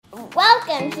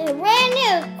Welcome to the brand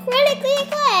new, critically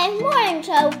acclaimed morning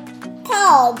show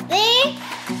called The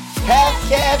Half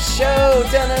Calf Show.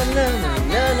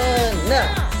 Da-na-na-na-na-na.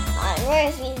 I'm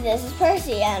Mercy, this is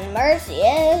Percy, and Mercy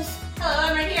is... Hello,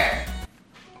 I'm right here.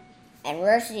 And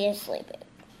Mercy is sleeping.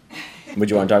 What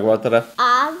do you want to talk about today?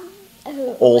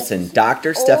 Olsen,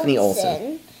 Dr. Stephanie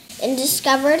Olsen. And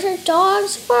discovered her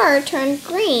dog's fur turned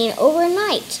green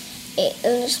overnight.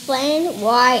 It explained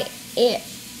why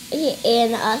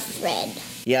in a thread.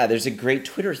 Yeah, there's a great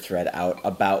Twitter thread out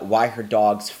about why her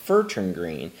dog's fur turned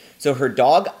green. So her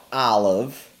dog,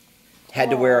 Olive, had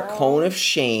to wear a cone of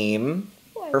shame.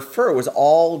 Her fur was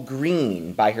all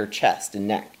green by her chest and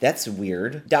neck. That's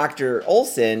weird. Dr.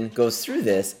 Olsen goes through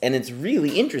this, and it's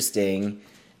really interesting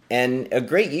and a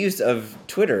great use of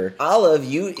Twitter. Olive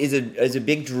is a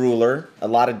big drooler. A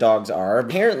lot of dogs are.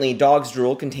 Apparently, dog's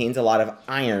drool contains a lot of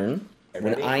iron.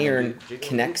 When iron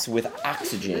connects with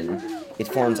oxygen, it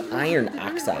forms iron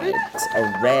oxide. It's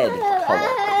a red color.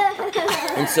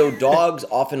 And so dogs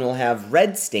often will have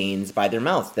red stains by their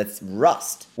mouths. That's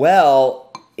rust. Well,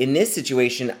 in this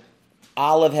situation,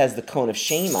 Olive has the cone of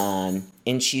shame on,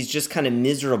 and she's just kind of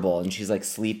miserable, and she's like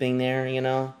sleeping there, you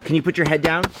know? Can you put your head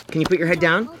down? Can you put your head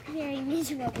down? I look very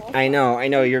miserable. I know,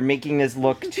 you're making this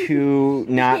look too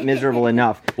not miserable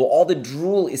enough. Well, all the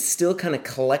drool is still kind of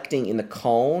collecting in the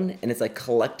cone, and it's like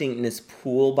collecting in this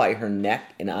pool by her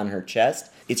neck and on her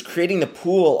chest. It's creating the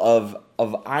pool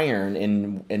of iron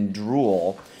and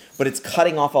drool, but it's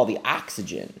cutting off all the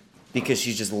oxygen because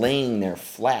she's just laying there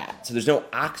flat. So there's no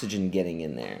oxygen getting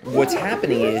in there. What's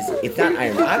happening is, it's not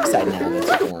iron oxide now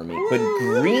that's forming, but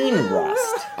green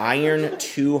rust. Iron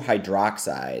 2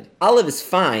 hydroxide. Olive is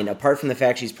fine, apart from the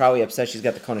fact she's probably upset she's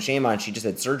got the cone of shame on. She just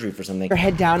had surgery for something. Her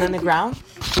head down on the ground?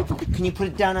 Can you put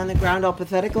it down on the ground all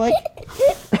pathetic like?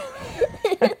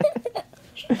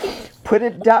 Put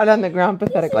it down on the ground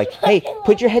pathetic like. Hey,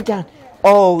 put your head down.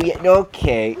 Oh, yeah,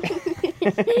 okay.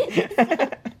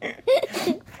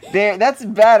 There, that's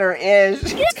better-ish.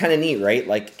 It's kind of neat, right?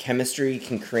 Like, chemistry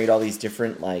can create all these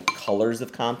different, like, colors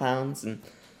of compounds and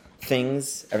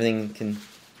things. Everything can,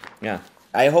 yeah.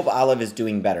 I hope Olive is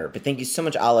doing better. But thank you so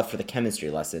much, Olive, for the chemistry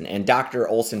lesson. And Dr.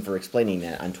 Olsen for explaining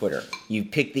that on Twitter. You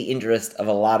picked the interest of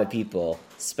a lot of people,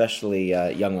 especially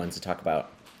young ones, to talk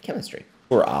about chemistry.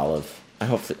 Poor Olive.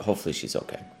 Hopefully she's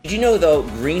okay. Did you know, though,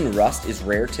 green rust is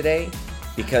rare today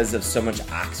because of so much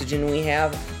oxygen we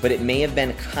have, but it may have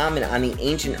been common on the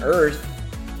ancient Earth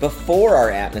before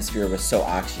our atmosphere was so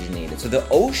oxygenated. So the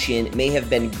ocean may have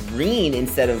been green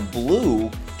instead of blue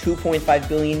 2.5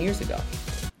 billion years ago.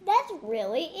 That's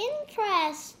really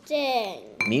interesting.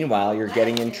 Meanwhile, you're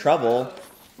getting in trouble.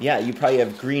 Yeah, you probably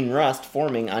have green rust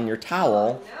forming on your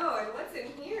towel. No, and what's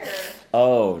in here?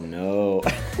 Oh no.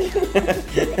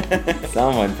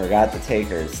 Someone forgot to take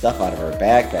her stuff out of her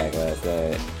backpack last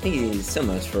night. Thank you so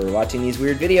much for watching these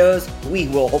weird videos. We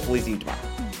will hopefully see you tomorrow.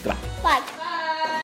 Goodbye. Bye.